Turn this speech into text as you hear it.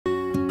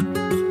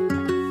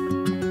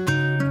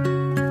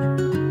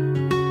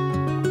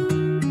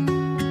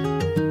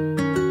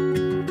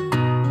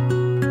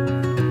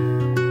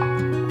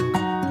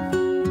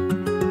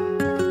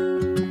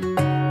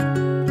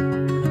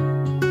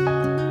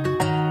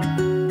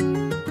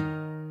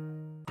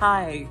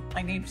Hi,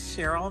 my name's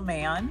Cheryl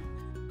Mann.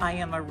 I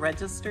am a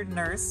registered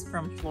nurse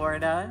from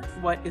Florida.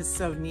 What is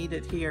so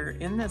needed here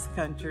in this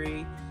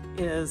country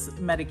is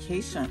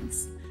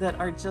medications that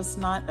are just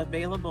not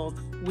available.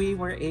 We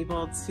were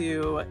able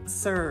to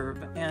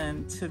serve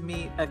and to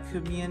meet a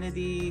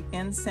community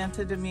in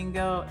Santo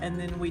Domingo, and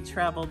then we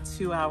traveled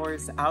 2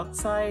 hours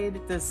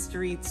outside. The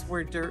streets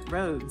were dirt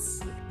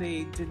roads.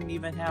 They didn't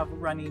even have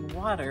running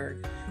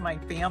water. My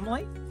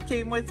family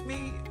came with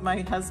me, my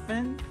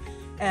husband,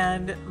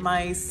 and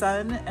my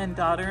son and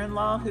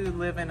daughter-in-law who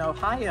live in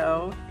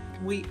Ohio.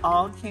 We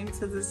all came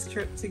to this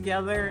trip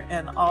together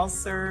and all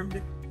served.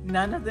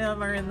 None of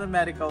them are in the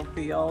medical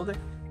field,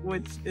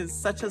 which is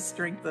such a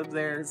strength of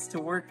theirs, to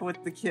work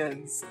with the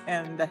kids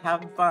and to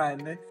have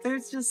fun.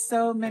 There's just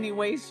so many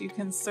ways you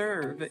can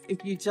serve.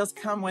 If you just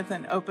come with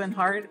an open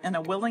heart and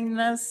a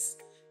willingness,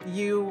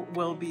 you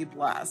will be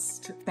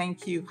blessed.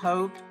 Thank you,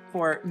 Hope,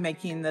 for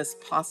making this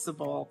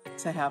possible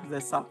to have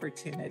this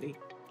opportunity.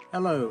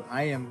 Hello,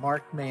 I am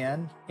Mark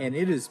Mann, and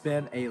it has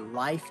been a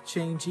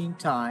life-changing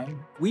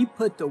time. We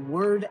put the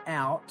word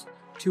out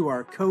to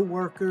our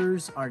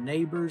co-workers, our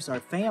neighbors,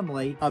 our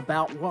family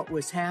about what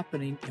was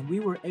happening, and we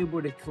were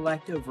able to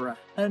collect over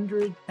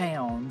 100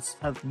 pounds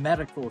of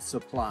medical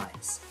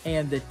supplies.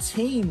 And the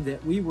team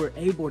that we were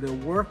able to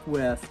work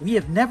with, we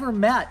have never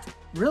met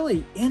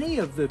really any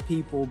of the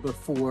people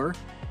before,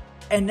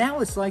 and now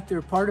it's like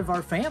they're part of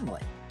our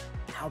family.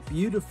 How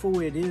beautiful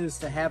it is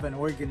to have an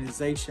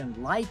organization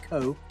like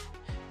Hope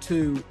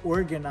to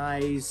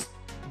organize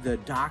the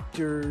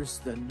doctors,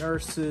 the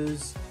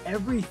nurses.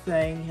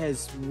 Everything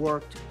has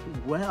worked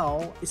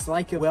well. It's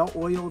like a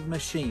well-oiled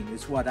machine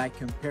is what I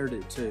compared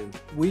it to.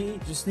 We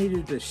just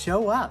needed to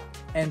show up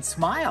and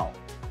smile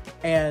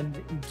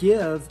and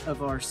give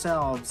of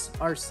ourselves.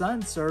 Our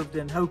son served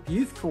in Hope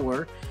Youth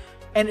Corps,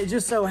 and it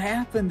just so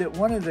happened that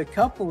one of the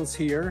couples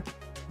here,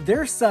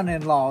 their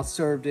son-in-law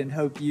served in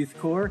Hope Youth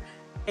Corps,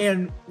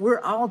 and we're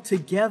all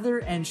together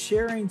and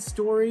sharing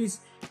stories,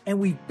 and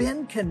we've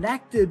been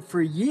connected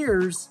for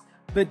years,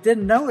 but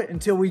didn't know it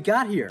until we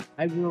got here.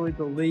 I really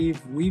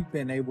believe we've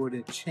been able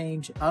to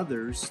change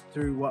others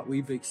through what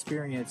we've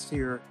experienced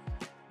here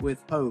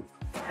with Hope.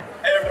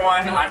 Hey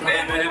everyone, I'm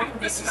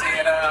David. This is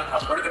Anna.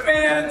 We're the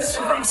Manns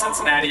from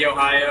Cincinnati,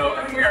 Ohio,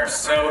 and we are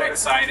so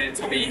excited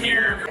to be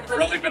here. We've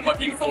really been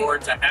looking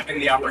forward to having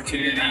the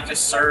opportunity to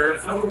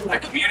serve the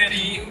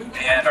community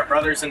and our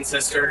brothers and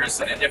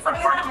sisters in a different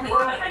part of the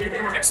world.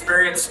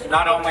 Experience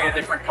not only a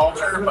different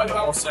culture, but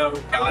also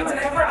God's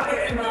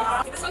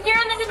incredible. So here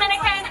in the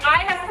Dominican,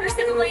 I have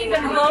personally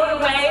been blown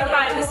away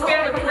by the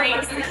spirit of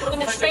grace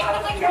and the strength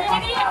of the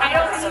community. I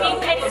don't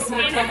speak any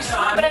Spanish,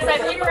 but as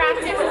I've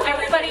interacted with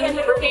everybody in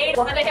the brigade,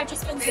 they have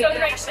just been so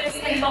gracious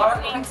and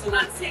welcoming to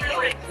us. We